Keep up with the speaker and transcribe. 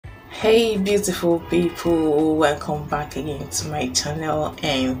Hey beautiful people, welcome back again to my channel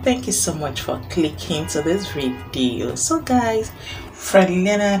and thank you so much for clicking to this video. So guys,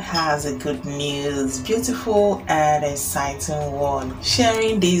 Leonard has a good news, beautiful and exciting one,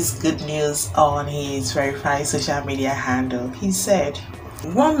 sharing this good news on his verified social media handle. He said,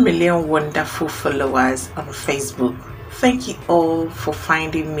 1 million wonderful followers on Facebook. Thank you all for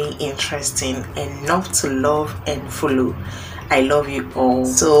finding me interesting enough to love and follow. I love you all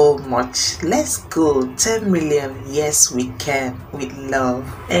so much. Let's go 10 million. Yes, we can with love.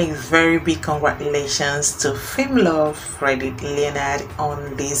 A very big congratulations to Fame Love Fredrick Leonard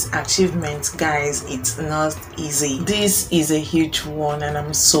on this achievement, guys. It's not easy. This is a huge one and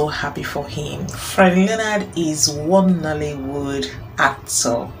I'm so happy for him. Fredrick Leonard is one Nollywood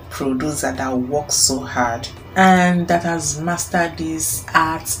actor, producer that works so hard and that has mastered this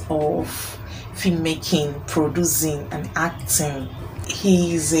art of filmmaking, producing and acting.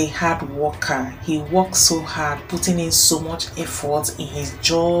 He is a hard worker. He works so hard, putting in so much effort in his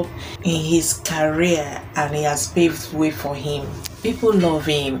job, in his career, and he has paved way for him. People love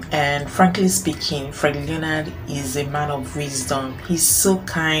him, and frankly speaking, Fredrick Leonard is a man of wisdom. He's so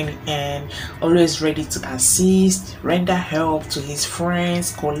kind and always ready to assist, render help to his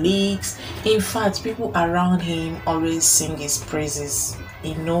friends, colleagues. In fact, people around him always sing his praises.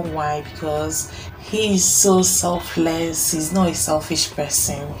 You know why? Because he is so selfless. He's not a selfish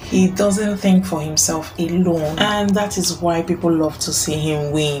person. He doesn't think for himself alone, and that is why people love to see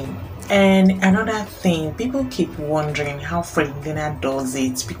him win. And another thing, people keep wondering how Fredrick Leonard does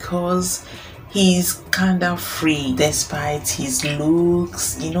it, because he's kind of free despite his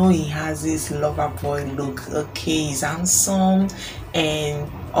looks. You know, he has this lover boy look. Okay, he's handsome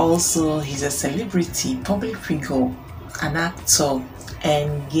and also he's a celebrity, public figure, an actor,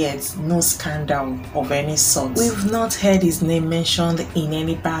 and yet no scandal of any sort. We've not heard his name mentioned in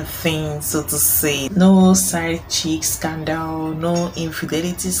any bad thing, so to say. No side chick scandal, no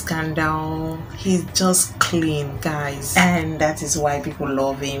infidelity scandal. He's just clean, guys, and that is why people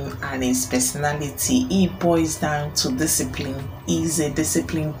love him and his personality. He boils down to discipline. He's a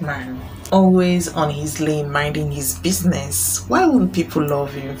disciplined man, always on his lane, minding his business. Why wouldn't people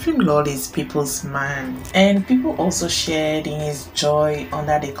love him? Fame Lord is people's man. And people also shared in his joy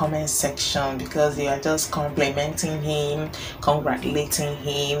under the comment section because they are just complimenting him, congratulating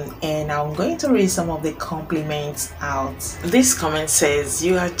him, and I'm going to read some of the compliments out. This comment says,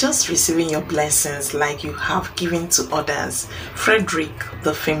 "You are just receiving your blessings like you have given to others. Fredrick,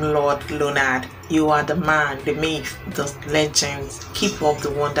 the Fame Lord Leonard, you are the man, the myth, the legend. Keep up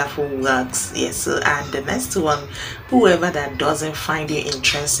the wonderful works." Yes, and the next one, whoever that doesn't find you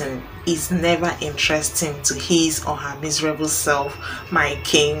interesting is never interesting to his or her miserable self. My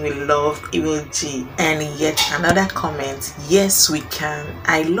king, we love emoji. And yet another comment, "Yes, we can.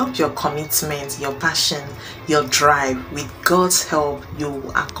 I love your commitment, your passion, your drive. With God's help, you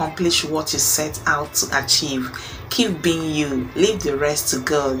will accomplish what you set out to achieve. Keep being you. Leave the rest to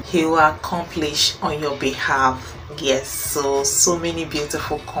God. He will accomplish on your behalf." Yes, so many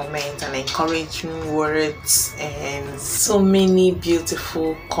beautiful comments and encouraging words and so many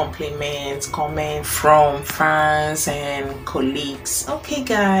beautiful comments from fans and colleagues. Okay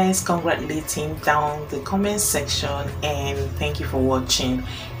guys, congratulating down the comment section and thank you for watching.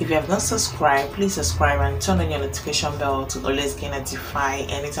 If you have not subscribed, please subscribe and turn on your notification bell to always get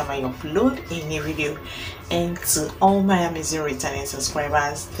notified anytime I upload a new video. And to all my amazing returning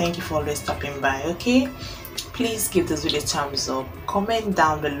subscribers, thank you for always stopping by. Okay, please give this video a thumbs up, comment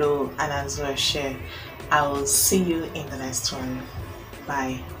down below, and as well share. I will see you in the next one.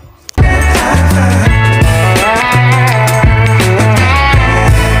 Bye.